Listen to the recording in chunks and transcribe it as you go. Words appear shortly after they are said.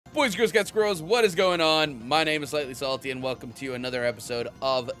Boys, girls, cats, squirrels, what is going on? My name is SlightliSalti, and welcome to another episode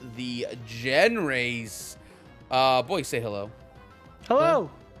of the Gen Race. Boys, say hello.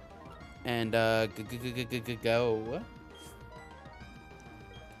 Hello. And, go.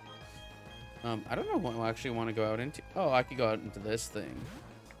 I don't know what I actually want to go out into. Oh, I could go out into this thing.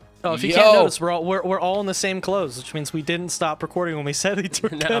 Oh, if you can't notice, we're all in the same clothes, which means we didn't stop recording when we said we were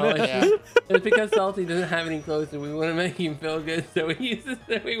No, it's because Salty doesn't have any clothes, and we want to make him feel good, so we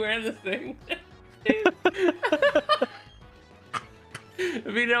wear this thing.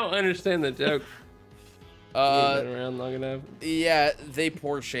 If you don't understand the joke, you've been around long enough. Yeah, they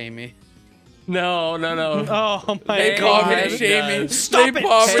poor shame me. No. Oh my They God! poverty shame me. Stop They it!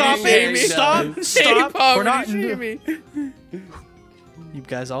 poverty Stop shame it! me. Stop! They Stop! We're poverty not. shame me. You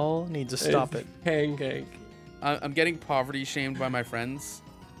guys all need to stop it. Pancake. I'm getting poverty shamed by my friends.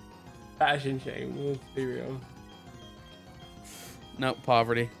 Fashion shame. Let's be real. No,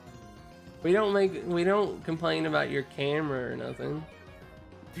 poverty. We don't complain about your camera or nothing.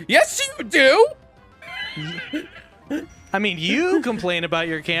 Yes, you do. I mean, you complain about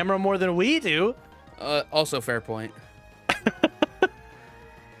your camera more than we do. Also, fair point.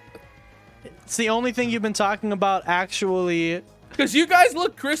 It's the only thing you've been talking about actually. Because you guys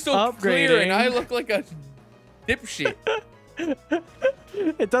look crystal clear, and Upgrading. I look like a dipshit.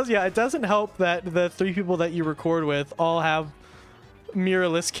 It does, yeah. It doesn't help that the 3 people that you record with all have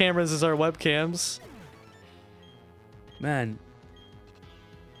mirrorless cameras as our webcams. Man,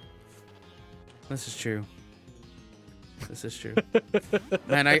 this is true. This is true.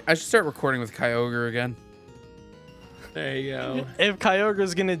 Man, I should start recording with Kyogre again. There you go. If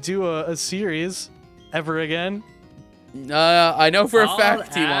Kyogre's gonna do a series ever again. I know for a Called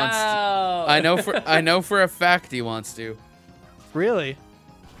fact he wants to. out. I know for a fact he wants to. Really?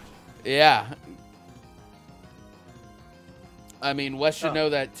 Yeah. I mean, Wes should know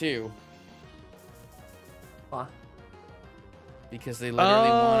that too. What? Because they literally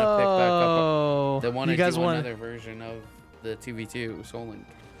want to pick back up. Oh, They want to you guys do want another version of the 2v2 Soul Link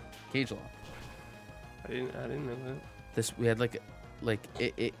Cage Law. I didn't know that. This we had like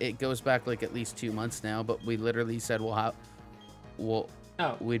it goes back like at least 2 months now, but we literally said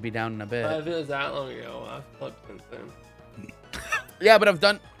we'd be down in a bit. If it was that long ago, I've flipped since then. Yeah, but I've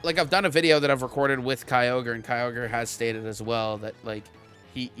done a video that I've recorded with Kyogre, and Kyogre has stated as well that like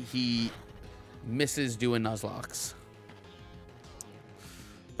he misses doing Nuzlocke.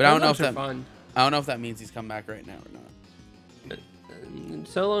 But I don't know if that fun. I don't know if that means he's come back right now or not.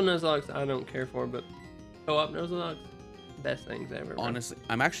 Solo Nuzlocke I don't care for, but co-op Nuzlocke, best things ever. Bro. Honestly,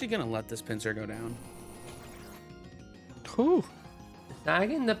 I'm actually gonna let this pincer go down. Whew.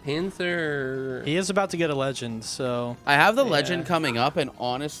 Sagging the pincer. He is about to get a legend, so I have the legend coming up, and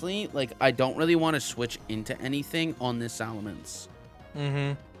honestly, like I don't really want to switch into anything on this Salamence.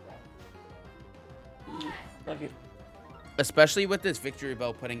 Especially with this victory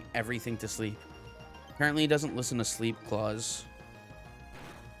bell putting everything to sleep. Apparently he doesn't listen to sleep clause.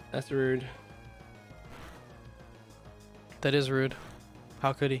 That's rude. that is rude.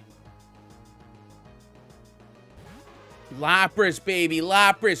 How could he? Lapras, baby,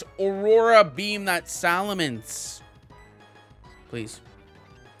 Lapras. Aurora beam that Salamence. Please.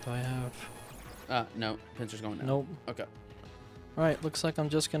 Do I have? No. Pincer's going down. Nope. Okay. All right, looks like I'm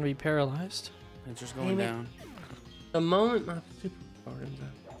just gonna be paralyzed. Pincer's going down. The moment my super power ends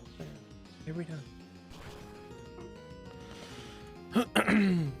up. Here we go.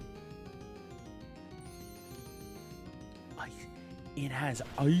 It has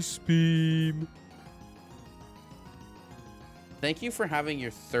Ice Beam. Thank you for having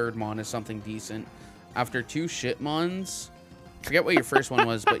your third mon as something decent. After 2 shit mons, forget what your first one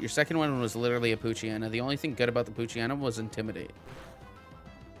was, but your second one was literally a Poochyena. The only thing good about the Poochyena was Intimidate.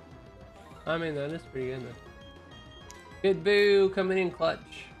 I mean, that is pretty good. Good boo coming in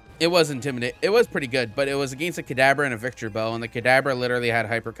clutch. It was Intimidate. It was pretty good, but it was against a Kadabra and a Victor Bow, and the Kadabra literally had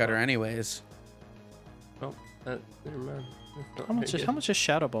Hypercutter anyways. Oh, never mind. How much is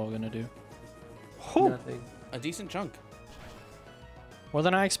Shadow Ball gonna do? Nothing. A decent chunk. More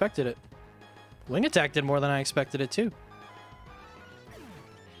than I expected it. Wing Attack did more than I expected it too.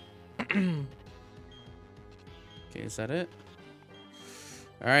 Okay, is that it?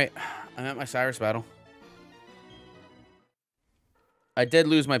 Alright, I'm at my Cyrus battle. I did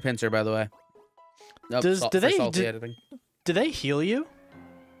lose my pincer, by the way. Nope, do they heal you?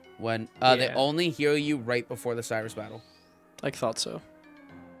 When Yeah. they only heal you right before the Cyrus battle. I thought so.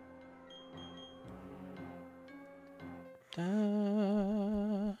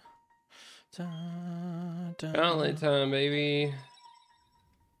 Gauntlet time, baby.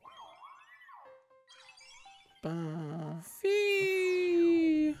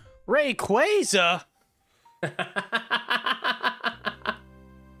 Fee. Rayquaza.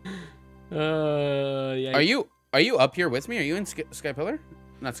 Yeah. Are you up here with me? Are you in Sky Pillar?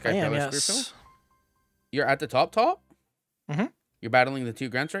 Not Sky I am, Pillar. yes. Screw Pillar? You're at the top? Mm-hmm. You're battling the two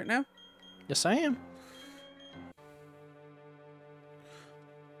grunts right now? Yes, I am.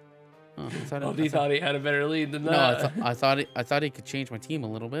 Oh, He thought he had a better lead than no, that. I thought he could change my team a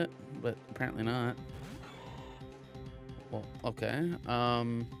little bit, but apparently not. Well, okay. I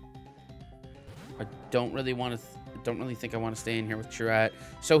don't really think I want to stay in here with Chirrat.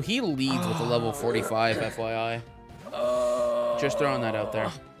 So he leads with a level 45, FYI. Just throwing that out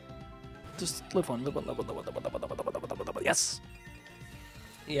there. Just live on. Yes.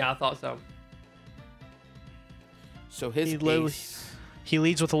 Yeah, I thought so. So his He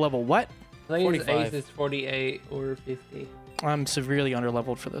leads with a level what? I think his 45. ace is 48 or 50. I'm severely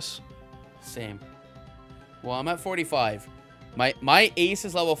underleveled for this. Same. Well, I'm at 45. My ace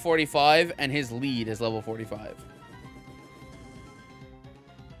is level 45, and his lead is level 45.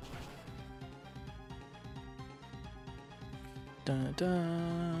 Dun,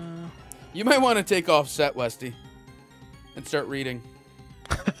 dun. You might want to take off set, Westy, and start reading.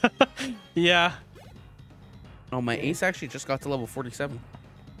 Yeah. Oh, my ace actually just got to level 47.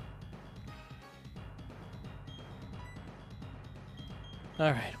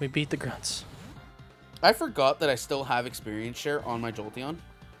 All right, we beat the grunts. I forgot that I still have experience share on my Jolteon.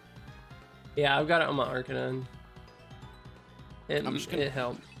 Yeah, I've got it on my Arcanine. It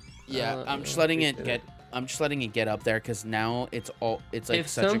helps. Yeah, I'm just letting it get. I'm just letting it get up there because now it's like if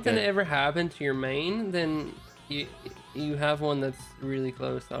such a something good. ever happened to your main, then you have one that's really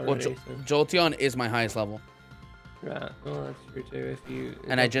close Well, already. Jolteon is my highest level. Right. Well, that's true too. If you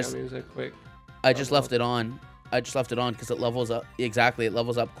And I just- use a quick. I just left it on. I just left it on because it levels up. Exactly, it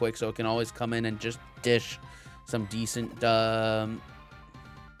levels up quick, so it can always come in and just dish some decent damage.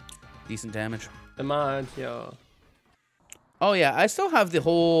 The mods, yeah. Oh yeah, I still have the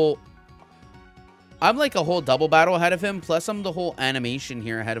whole. I'm like a whole double battle ahead of him. Plus, I'm the whole animation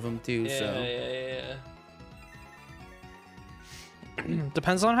here ahead of him too. Yeah, So yeah.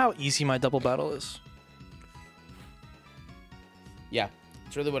 Depends on how easy my double battle is. yeah,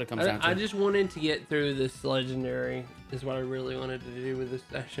 it's really what it comes down to. I just wanted to get through this legendary. Is what I really wanted to do with this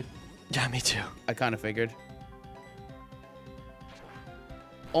session. Yeah, me too. I kind of figured.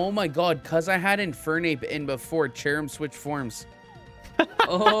 Oh my god, cause I had Infernape in before, Cherrim switch forms.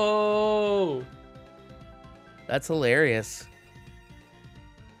 Oh. That's hilarious.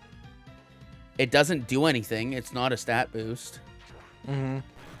 It doesn't do anything. It's not a stat boost. Mm-hmm.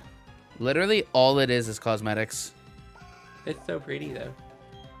 Literally, all it is cosmetics. It's so pretty though.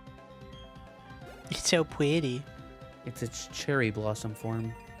 It's so pretty. It's its cherry blossom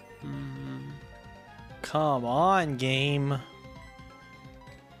form. Come on, game.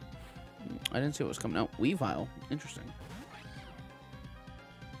 I didn't see what was coming out. Weavile. Interesting.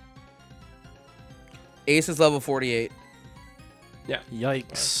 Ace is level 48. Yeah.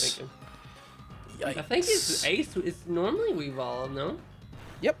 Yikes. Yikes. I think it's ace. It's normally Weavile, no?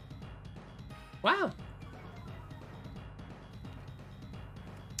 Yep. Wow.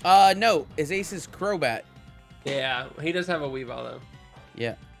 No. His ace is Crobat. Yeah, he does have a Weavile though.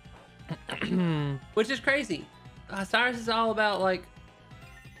 Yeah. Which is crazy. Cyrus is all about like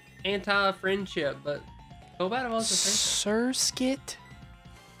anti-friendship, but Crobat is also friendship. Surskit?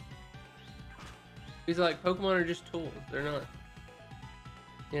 He's like, Pokemon are just tools. They're not.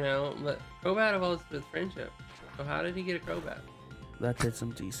 You know, but Crobat evolves with friendship. So how did he get a Crobat? That did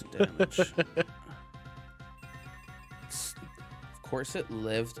some decent damage. Of course, it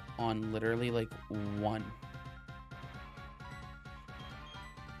lived on literally like 1.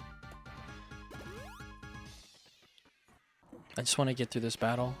 I just want to get through this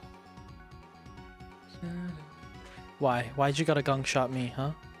battle. Why? Why'd you gotta gunk shot me,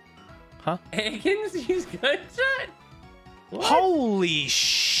 huh? Huh? Higgins use Gunshot? What? Holy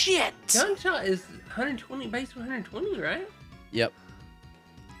shit! Gunshot is 120, base 120, right? Yep.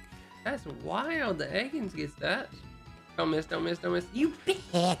 That's wild. The Eggins gets that. Don't miss, don't miss, don't miss. You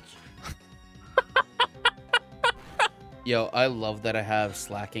bitch! Yo, I love that I have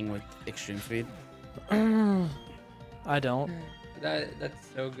slacking with extreme speed. I don't. That's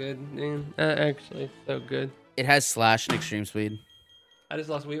so good, man. Actually, so good. It has slash and extreme speed. I just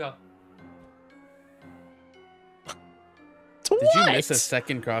lost Weavile. Did you miss a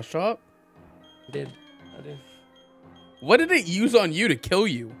second cross chop? I did. What did it use on you to kill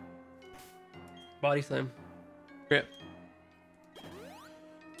you? Body slam. Grip.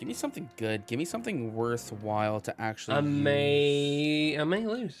 Give me something good. Give me something worthwhile to actually I use. may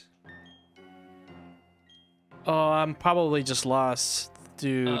lose. Oh, I'm probably just lost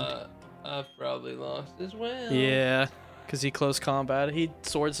Dude. I've probably lost as well. Yeah, because he close combat. He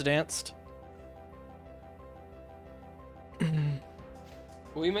swords danced.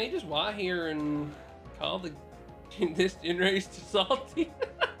 We may just wait here and call this gen race to salty.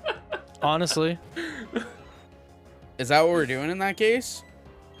 Honestly. Is that what we're doing in that case?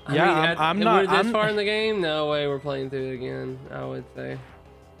 Yeah, I'm not. We're this far in the game? No way we're playing through it again, I would say.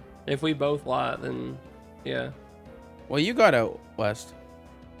 If we both lie, then yeah. Well, you got out, West.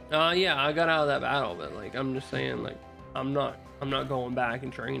 Yeah, I got out of that battle, but like I'm just saying, like I'm not going back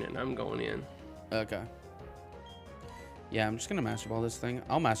and training. I'm going in. Okay. Yeah, I'm just gonna master ball this thing.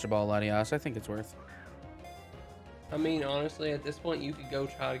 I'll master ball Latias. I think it's worth. I mean, honestly, at this point, you could go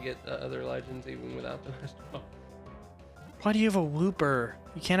try to get the other legends even without the master ball. Why do you have a Wooper?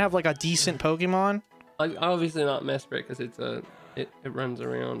 You can't have like a decent Pokemon? Like obviously not Mesprit because it runs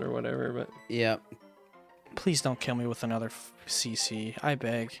around or whatever, but Yeah. Please don't kill me with another CC. I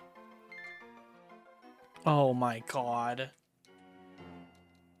beg. Oh my god.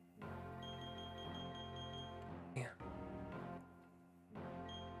 yeah.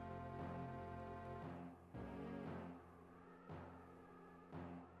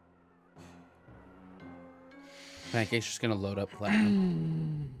 Pancake's just gonna load up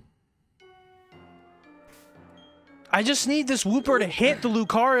platinum. I just need this Wooper to hit the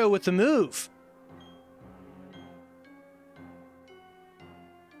Lucario with the move.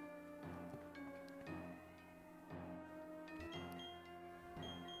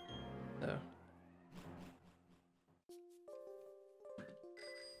 So.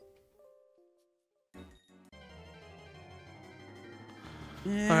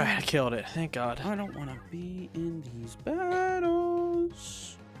 Yeah. Alright, I killed it. Thank God. I don't want to be in these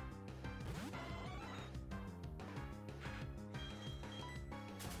battles.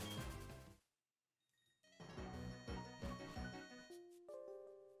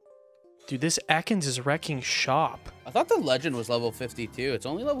 Dude, this Ekans is wrecking shop. I thought the legend was level 52. It's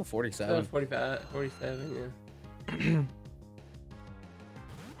only level 47. 45, 47, yeah.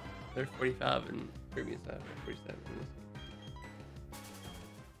 They're 45 in previous side, 47 in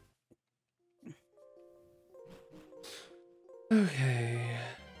this. Okay.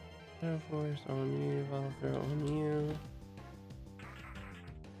 Throw force on you, I'll throw on you.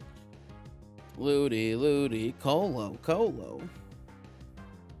 Looty, Colo.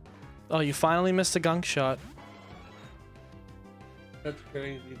 Oh, you finally missed a gunk shot. That's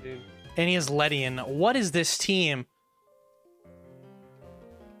crazy, dude. And he is Ledian. What is this team?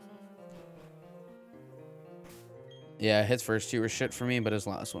 Yeah, his first two were shit for me, but his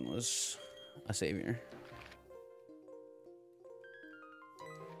last one was a savior.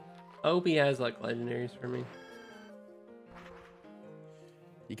 I hope he has like legendaries for me.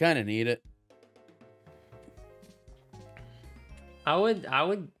 You kind of need it. I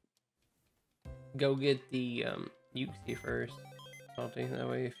would go get the Uxie first. Salty. That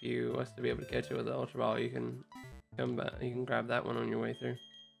way, if you was to be able to catch it with the Ultra Ball, you can come back. You can grab that one on your way through.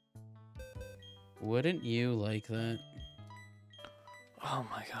 Wouldn't you like that? Oh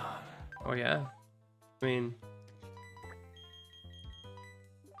my god. Oh yeah. I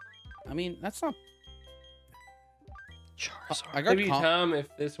mean, that's not. Charizard. I got Maybe time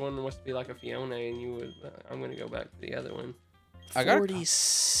if this one was to be like a Fiona, and you would. I'm gonna go back to the other one. I got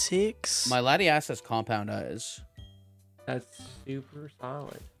 46. My Latias has compound eyes. That's super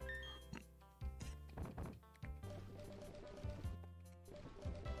solid.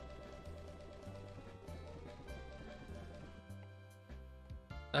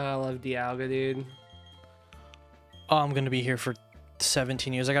 I love Dialga, dude. Oh, I'm gonna be here for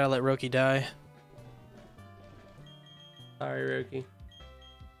 17 years. I gotta let Roki die. Sorry, Roki.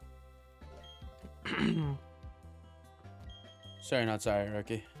 Sorry, not sorry,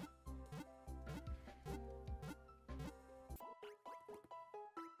 Rookie.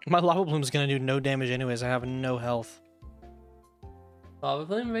 My Lava Bloom's gonna do no damage anyways. I have no health. Lava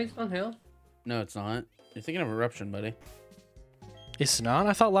Flame based on health? No, it's not. You're thinking of Eruption, buddy. It's not?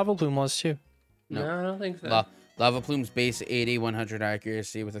 I thought Lava Bloom was too. No. No, I don't think so. Lava Plume's base 80, 100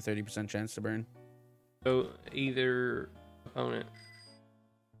 accuracy with a 30% chance to burn. So either opponent.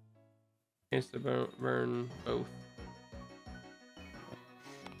 Chance to burn both.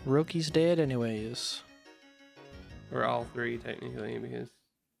 Roki's dead anyways. Or all three, technically, because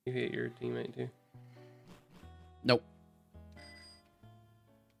you hit your teammate too. Nope.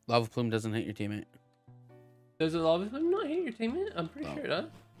 Lava Plume doesn't hit your teammate. Does the Lava Flame not hit your teammate? I'm pretty sure it does.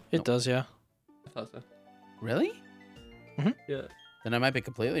 It does, yeah. I thought so. Really? Yeah. Then I might be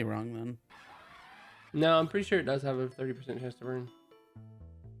completely wrong then. No, I'm pretty sure it does have a 30% chance to burn.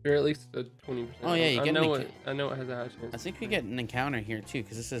 Or at least a 20%. Oh, yeah, you I get know an it. I know it has a high chance. I think we get an encounter here too,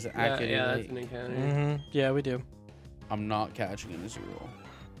 because this is Yeah, accurately. yeah, that's an encounter. Mm-hmm. Yeah, we do. I'm not catching it as a rule.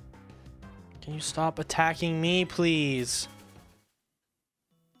 Can you stop attacking me, please?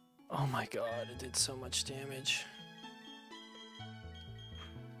 Oh my god, it did so much damage.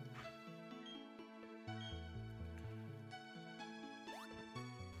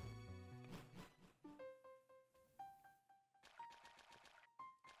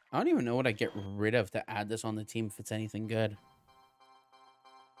 I don't even know what I get rid of to add this on the team if it's anything good.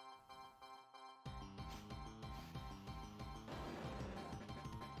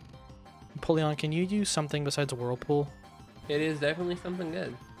 Napoleon, can you use something besides Whirlpool? It is definitely something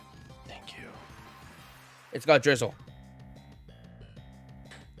good. Thank you. It's got drizzle.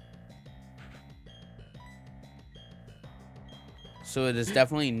 So it is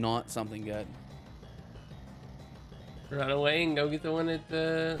definitely not something good. Run away and go get the one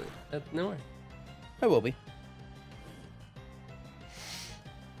at north. I will be.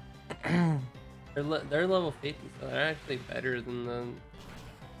 They're level 50, so they're actually better than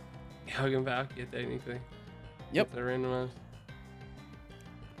the Hug and Valkyrie technically. Yep. They're randomized.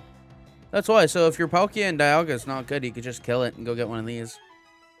 That's why. So if your Palkia and Dialga is not good, you could just kill it and go get one of these.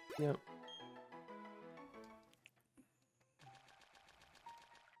 Yep.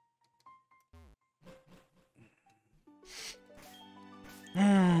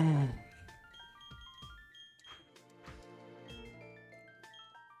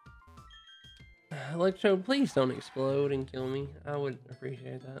 Electro, please don't explode and kill me. I would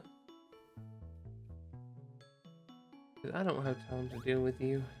appreciate that. 'Cause I don't have time to deal with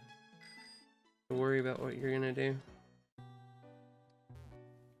you. To worry about what you're gonna do.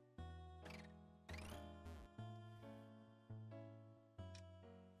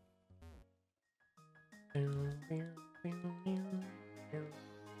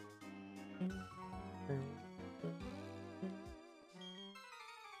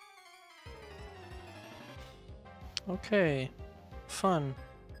 Okay. Fun.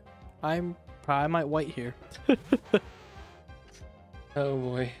 I might white here. Oh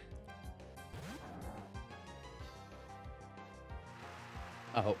boy.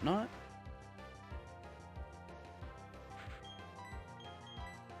 I hope not.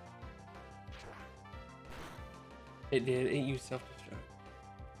 It did. It used self-destruct.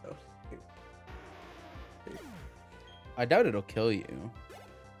 Oh, I doubt it'll kill you.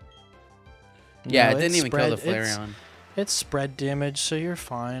 Yeah, No, it didn't even kill the it's- Flareon. It's spread damage, so you're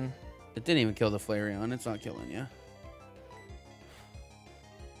fine. It didn't even kill the Flareon. It's not killing you.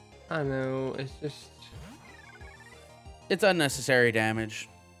 I know. It's just It's unnecessary damage.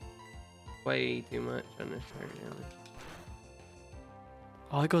 way too much unnecessary damage.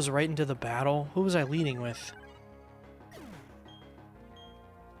 Oh, it goes right into the battle. Who was I leading with?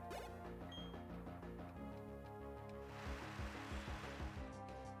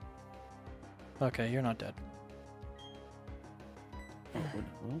 Okay, you're not dead. Oh,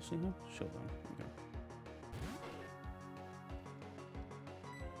 what else do you have? Shield on. Okay.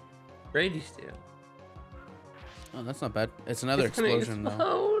 Brady still. Oh, that's not bad. It's another It's gonna explosion,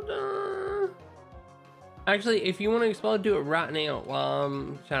 though. explode. Actually, if you want to explode, do it right now while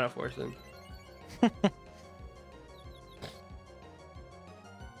I'm shadow forcing.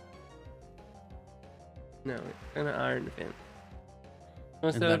 No, it's gonna iron defense.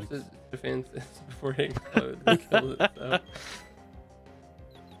 Most And of then- its defense is before it explodes and kills itself.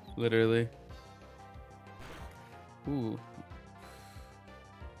 Literally. Ooh.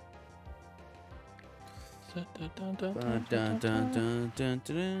 Dun, dun, dun, dun, dun,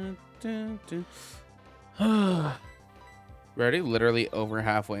 dun, dun, dun. We're already literally over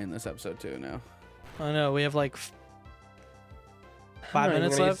halfway in this episode, too, now. I know, we have like I'm 5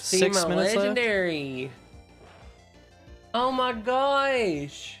 minutes gonna left, see 6 my minutes left. legendary. Oh my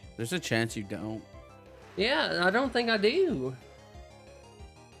gosh. There's a chance you don't. Yeah, I don't think I do.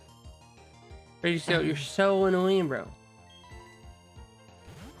 Brady Still, you're so annoying, bro.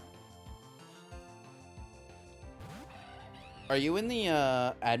 Are you in the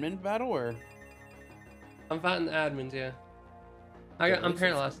admin battle, or? I'm fighting the admins, yeah. I'm makes sense.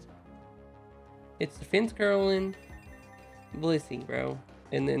 paralyzed. It's Defense Curling, Blissey, bro.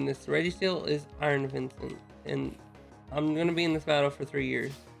 And then this Registeel is Iron Vincent. And I'm gonna be in this battle for 3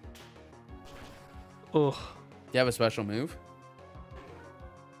 years. Ugh. Do you have a special move?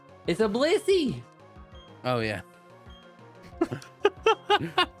 It's a Blissey! Oh, yeah.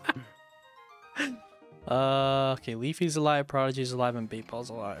 Okay, Leafy's alive, Prodigy's alive, and Beatball's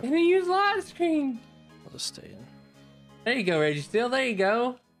alive. I'm gonna use live screen. I'll just stay in. There you go, Registeel. There you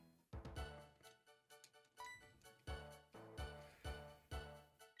go.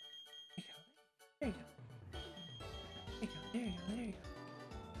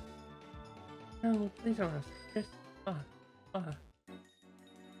 No, please don't have just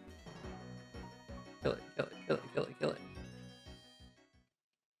Kill it, kill it, kill it, kill it, kill it.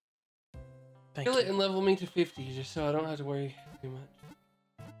 Thank Kill you. it and level me to 50 just so I don't have to worry too much.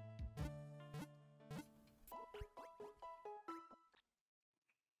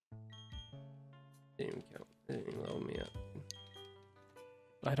 Didn't even kill. Didn't even level me up.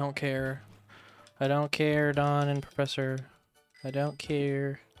 I don't care. I don't care, Don and Professor. I don't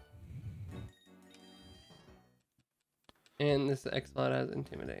care. And this X-Lot has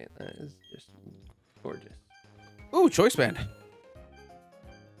Intimidate. That is just gorgeous. Ooh, choice band.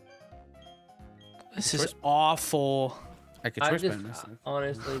 This is awful. I could I choice just band this.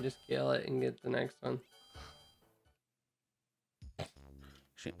 honestly just kill it and get the next one.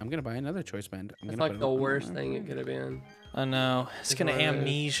 Shit, I'm gonna buy another choice band. I'm It's gonna like put the it on worst my- thing it could have been. I know. It's It's gonna one of those.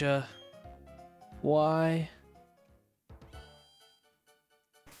 amnesia. Why?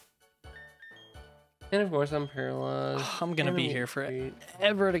 And of course I'm paralyzed. I'm gonna be Enemy here for retreat.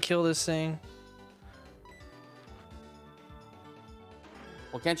 ever to kill this thing.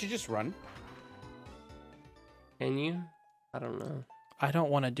 Well, can't you just run? Can you? I don't know. I don't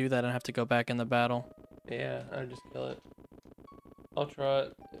want to do that and have to go back in the battle. Yeah, I'll just kill it. I'll try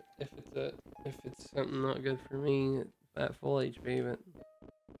it if it's something not good for me at full HP, but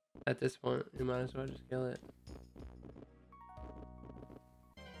at this point you might as well just kill it.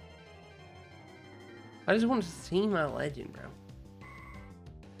 I just want to see my legend, bro.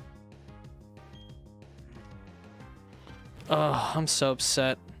 Oh, I'm so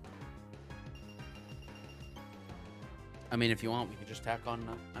upset. I mean, if you want, we could just tack on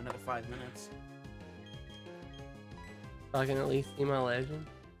another 5 minutes. I can at least see my legend.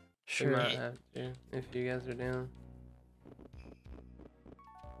 We Sure. might have to if you guys are down.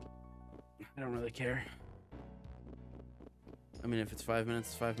 I don't really care. I mean, if it's 5 minutes,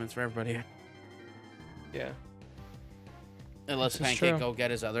 it's 5 minutes for everybody. Yeah. Unless This is Pancake true. go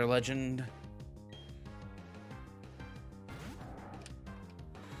get his other legend.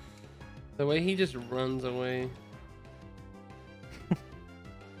 The way he just runs away.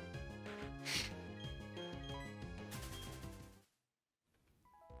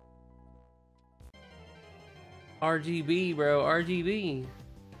 RGB, bro. RGB.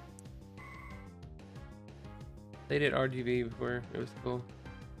 They did RGB before. It was cool.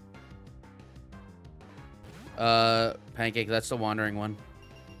 Pancake, that's the wandering one.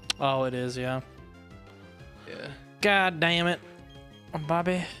 Oh, it is, yeah. Yeah. God damn it.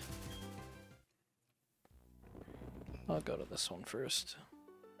 Bobby. I'll go to this one first.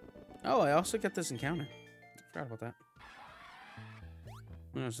 Oh, I also get this encounter. I forgot about that.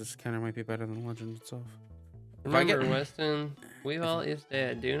 Who knows, this encounter might be better than the legend itself. If I Remember, get- Weston, Weavile is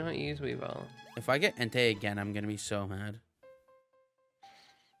dead. Do not use Weavile. If I get Entei again, I'm gonna be so mad.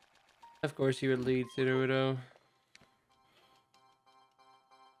 Of course, you would lead Sudowoodo.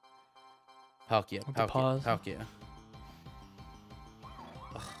 Palkia, With the pause. Palkia.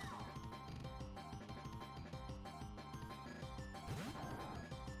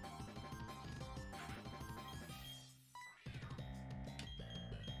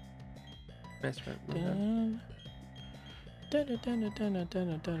 Mess up. Dun. Dun, dun, dun, dun, dun, dun,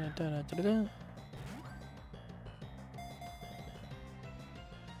 dun, dun, dun, dun, dun.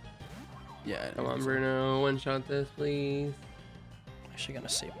 Yeah. Come on, Bruno. One shot this, please. Actually gonna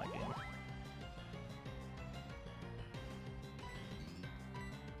save my game.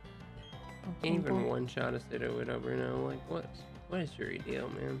 Can't even one shot a Sudowoodo, Bruno. Like, what is your deal,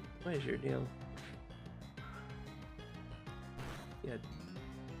 man? What is your deal? Yeah.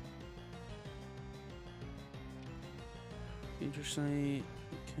 Future sight.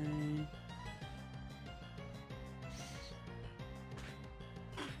 Okay.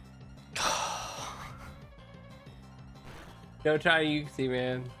 Go try Yuxi,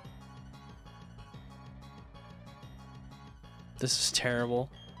 man. This is terrible.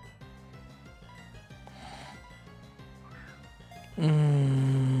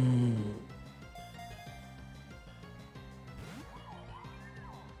 Mm.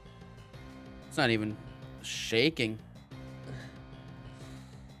 It's not even shaking.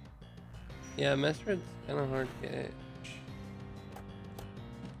 Yeah, Mestred's kind of hard to get.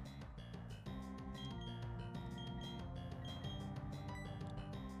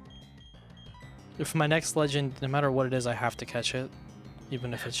 If my next legend, no matter what it is, I have to catch it.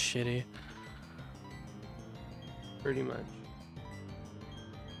 Even if it's shitty. Pretty much.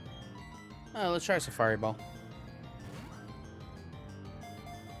 Let's try Safari Ball.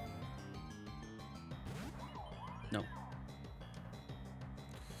 No.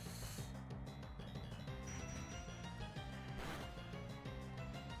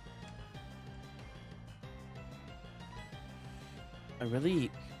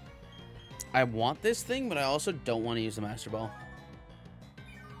 I want this thing, but I also don't want to use the Master Ball.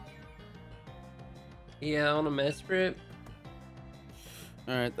 Yeah, I want to mess for it.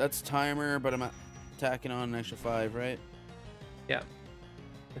 All right, that's timer, but I'm tacking on an extra 5, right? Yeah.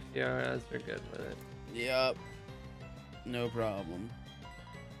 If the RS are good with it. Yep. No problem.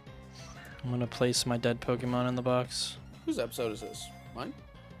 I'm gonna place my dead Pokemon in the box. Whose episode is this? Mine?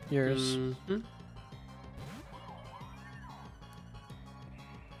 Yours. Mm-hmm.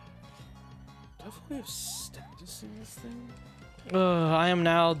 Definitely have status in this thing. I am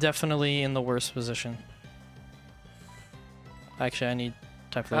now definitely in the worst position. Actually, I need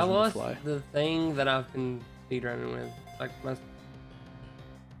type I Legend to lost fly. the thing that I've been speedrunning with. Like,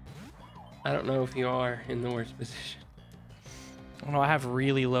 I don't know if you are in the worst position. Oh, no, I have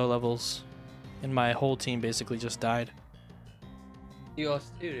really low levels, and my whole team basically just died. You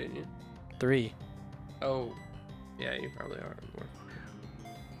lost 2, didn't you? 3. Oh, yeah, you probably are in the worst.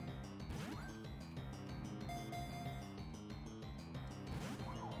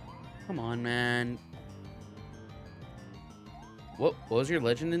 Come on, man. What was your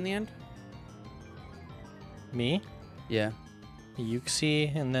legend in the end? Me, Yeah.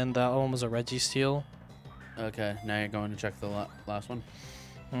 Yuxi, and then that one was a Registeel. Okay, now you're going to check the last one.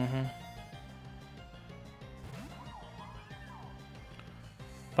 Mm-hmm.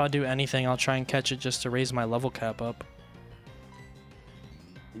 If I do anything, I'll try and catch it just to raise my level cap up.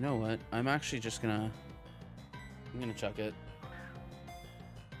 You know what? I'm actually just gonna... I'm gonna chuck it.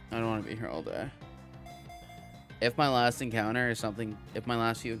 I don't want to be here all day. If my last encounter is something... If my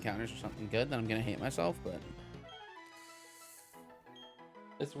last few encounters are something good, then I'm gonna hate myself, but...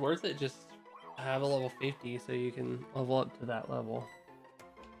 It's worth it just to have a level 50 so you can level up to that level.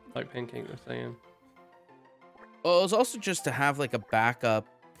 Like Pancake was saying. Well, it was also just to have, like, a backup...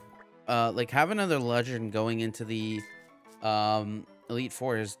 like, have another legend going into the... Elite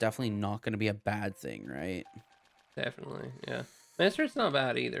Four is definitely not going to be a bad thing, right? Definitely, yeah. Master's not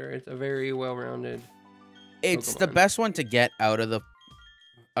bad either. It's a very well-rounded. It's the Pokemon. best one to get out of the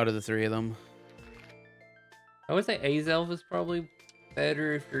 3 of them. I would say Azelf is probably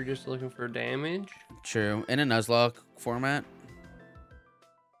better if you're just looking for damage. True. In a Nuzlocke format.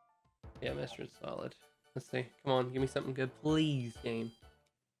 Yeah, Master's solid. Let's see. Come on, give me something good, please, game.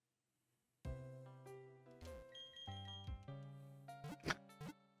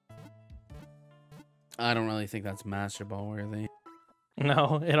 I don't really think that's Master Ball worthy.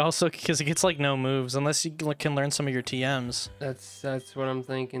 No, it also because it gets like no moves unless you can learn some of your TMs. That's what I'm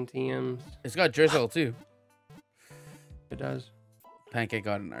thinking. TMs. It's got Drizzle too. It does. Pancake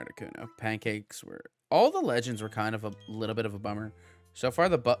got an Articuno. Pancakes were... All the legends were kind of a little bit of a bummer. So far,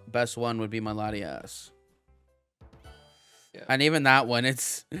 the best one would be my Latias. Yeah. And even that one,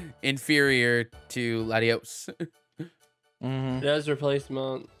 it's inferior to Latios. Mm-hmm. It does replace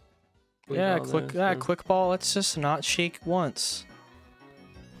Mount. Yeah, quick ball. Let's just not shake once.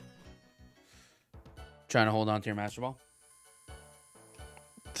 Trying to hold on to your Master Ball.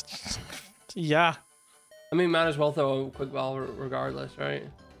 Yeah. I mean, might as well throw a quick ball regardless, right?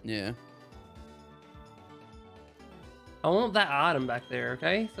 Yeah. I want that item back there,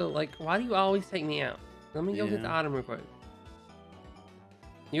 okay? So, like, why do you always take me out? Let me go get the Yeah. item real quick.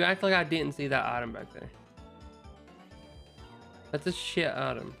 You act like I didn't see that item back there. That's a shit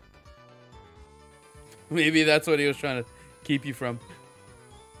item. Maybe that's what he was trying to keep you from.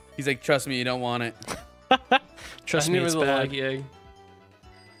 He's like, trust me, you don't want it. Trust I me, knew it it's was a bad. lucky egg.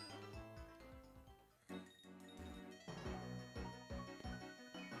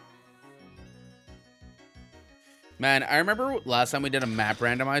 Man, I remember last time we did a map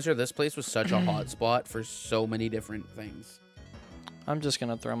randomizer, this place was such a hot spot for so many different things. I'm just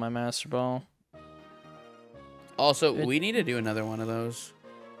gonna throw my Master Ball. Also, we need to do another one of those.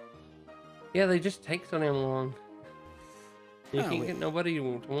 Yeah, they just take so damn long. You Oh, can't get nobody to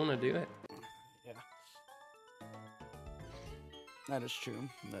want to do it. Yeah. That is true.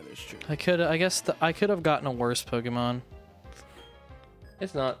 That is true. I guess I could have gotten a worse Pokemon.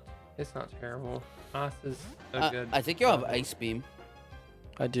 It's not terrible. Ice is so good. I think you'll have Ice Beam.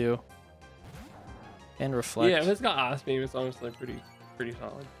 I do. And Reflect. Yeah, if it's got Ice Beam, it's honestly pretty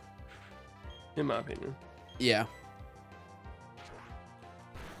solid. In my opinion. Yeah.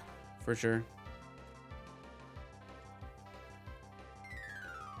 For sure.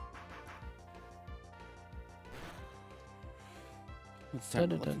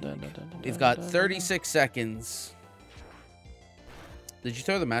 We've got 36 seconds. Did you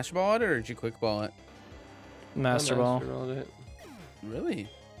throw the Master Ball at it or did you Quick Ball it? Master I Ball. mastered it. Really?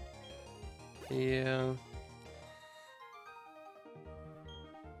 Yeah.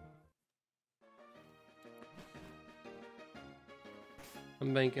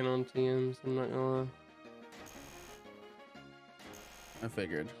 I'm banking on TMs, I'm not gonna lie. I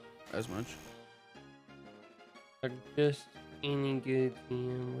figured as much. Like just any good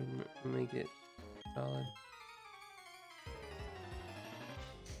TM would make it solid.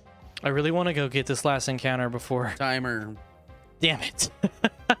 I really want to go get this last encounter before. Timer. Damn it.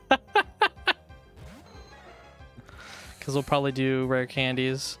 Because we'll probably do rare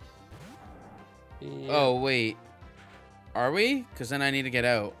candies. Yeah. Oh, wait. Are we? Because then I need to get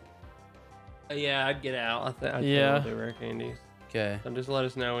out. Yeah, I'd get out. I think Yeah. I'll do rare candies. Okay. So just let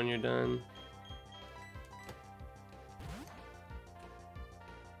us know when you're done.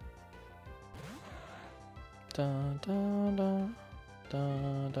 Da, da, da,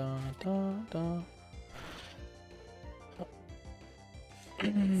 da, da, da, da.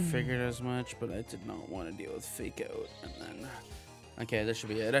 Figured as much, but I did not want to deal with fake out. And then, okay, that should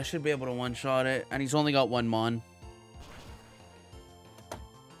be it. I should be able to one-shot it, and he's only got one mon.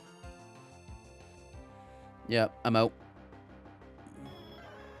 Yep, I'm out.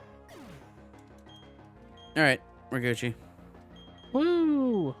 All right, we're Gucci.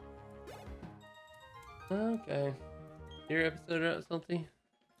 Woo! Okay. Your episode out, Salty?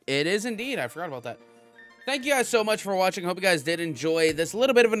 It is indeed. I forgot about that. Thank you guys so much for watching. Hope you guys did enjoy this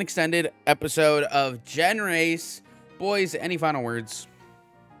little bit of an extended episode of Gen Race. Boys, any final words?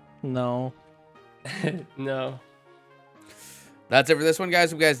 No. No. That's it for this one,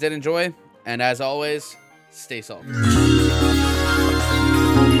 guys. Hope you guys did enjoy. And as always, stay salty.